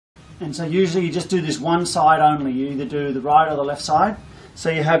And so usually you just do this one side only. You either do the right or the left side. So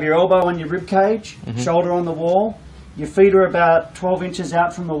you have your elbow on your rib cage, shoulder on the wall. Your feet are about 12 inches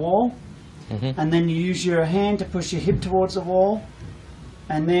out from the wall. And then you use your hand to push your hip towards the wall.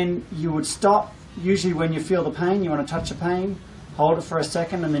 And then you would stop. Usually when you feel the pain, you want to touch the pain, hold it for a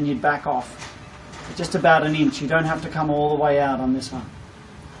second, and then you'd back off. Just about an inch. You don't have to come all the way out on this one.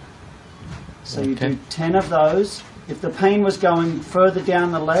 So you do 10 of those. If the pain was going further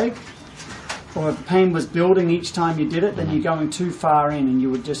down the leg, or if the pain was building each time you did it, then you're going too far in and you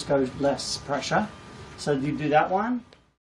would just go less pressure. So you do that one.